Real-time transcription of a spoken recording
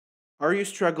Are you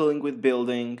struggling with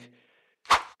building?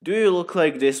 Do you look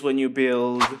like this when you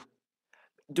build?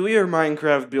 Do your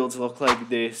Minecraft builds look like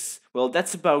this? Well,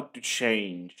 that's about to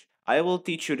change. I will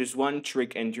teach you this one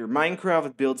trick and your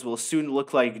Minecraft builds will soon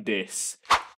look like this.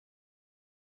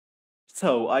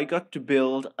 So, I got to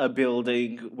build a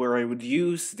building where I would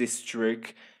use this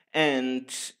trick,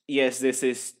 and yes, this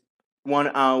is 1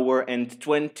 hour and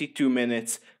 22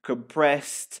 minutes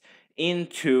compressed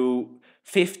into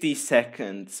 50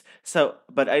 seconds. So,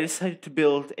 but I decided to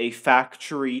build a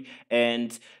factory,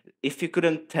 and if you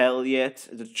couldn't tell yet,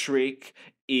 the trick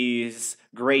is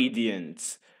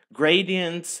gradients.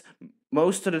 Gradients,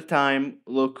 most of the time,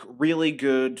 look really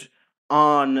good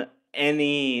on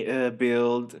any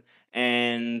build,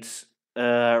 and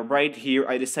right here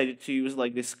I decided to use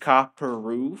like this copper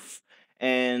roof,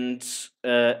 and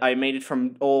I made it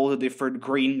from all the different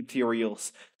green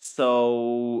materials.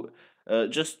 So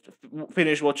just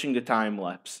finish watching the time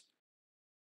lapse.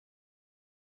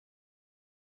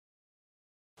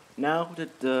 Now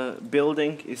that the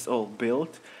building is all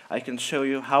built, I can show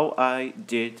you how I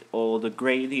did all the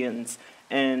gradients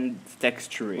and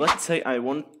texturing. Let's say I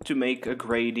want to make a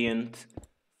gradient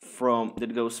from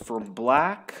that goes from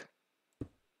black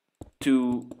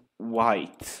to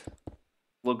white.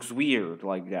 Looks weird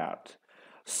like that.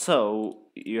 So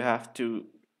you have to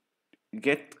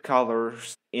get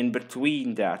colors in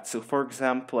between that. So for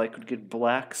example, I could get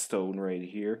black stone right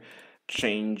here,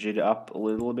 change it up a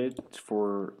little bit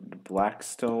for the black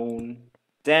stone.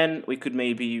 Then we could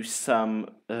maybe use some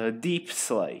deep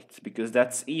slate because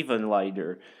that's even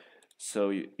lighter. So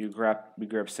we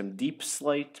grab some deep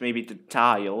slate, maybe the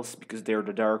tiles because they're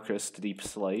the darkest deep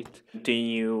slate.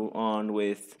 Continue on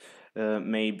with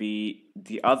maybe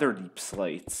the other deep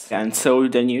slates. And so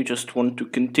then you just want to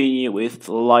continue with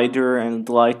lighter and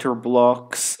lighter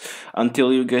blocks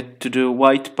until you get to the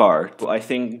white part. I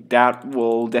think that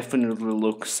wall definitely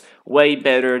looks way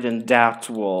better than that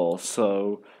wall.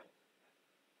 So,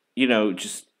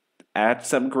 just add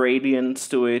some gradients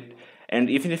to it. And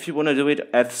even if you want to do it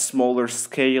at smaller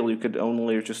scale, you could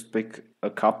only just pick a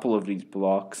couple of these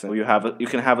blocks, and you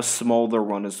can have a smaller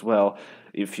one as well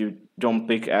if you don't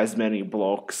pick as many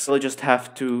blocks. So you just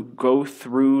have to go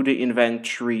through the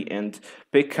inventory and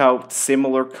pick out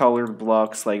similar colored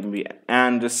blocks like maybe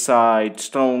andesite,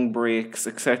 stone bricks,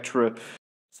 etc.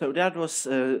 So that was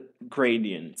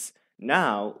gradients.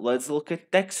 Now let's look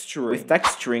at texturing. With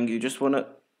texturing, you just want to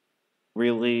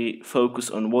really focus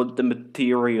on what the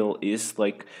material is.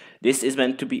 Like, this is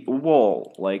meant to be a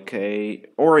wall, like a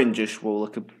orangish wall,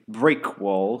 like a brick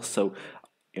wall. So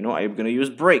I'm gonna use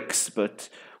bricks, but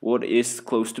what is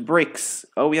close to bricks?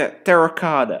 Oh yeah,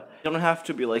 terracotta. It don't have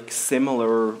to be like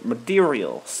similar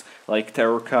materials like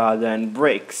terracotta and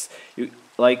bricks.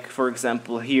 Like for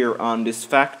example here on this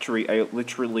factory I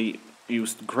literally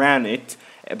used granite,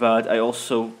 but I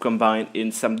also combined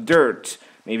in some dirt.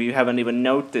 Maybe you haven't even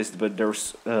noticed, but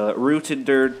there's rooted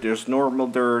dirt, there's normal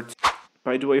dirt.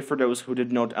 By the way, for those who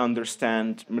did not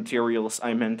understand materials,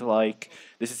 I meant like,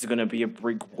 this is gonna be a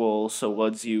brick wall, so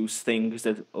let's use things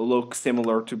that look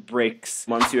similar to bricks.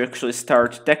 Once you actually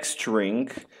start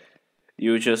texturing,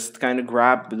 you just kind of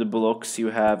grab the blocks you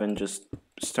have and just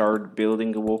start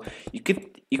building a wall. You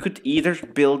could either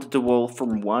build the wall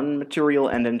from one material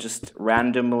and then just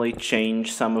randomly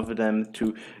change some of them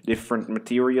to different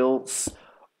materials,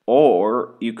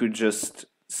 or you could just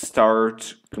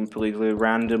start completely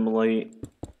randomly.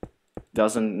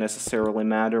 Doesn't necessarily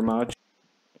matter much.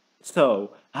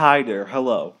 So, hi there,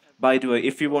 hello. By the way,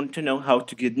 if you want to know how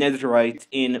to get netherite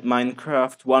in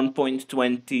Minecraft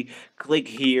 1.20, click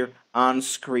here on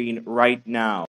screen right now.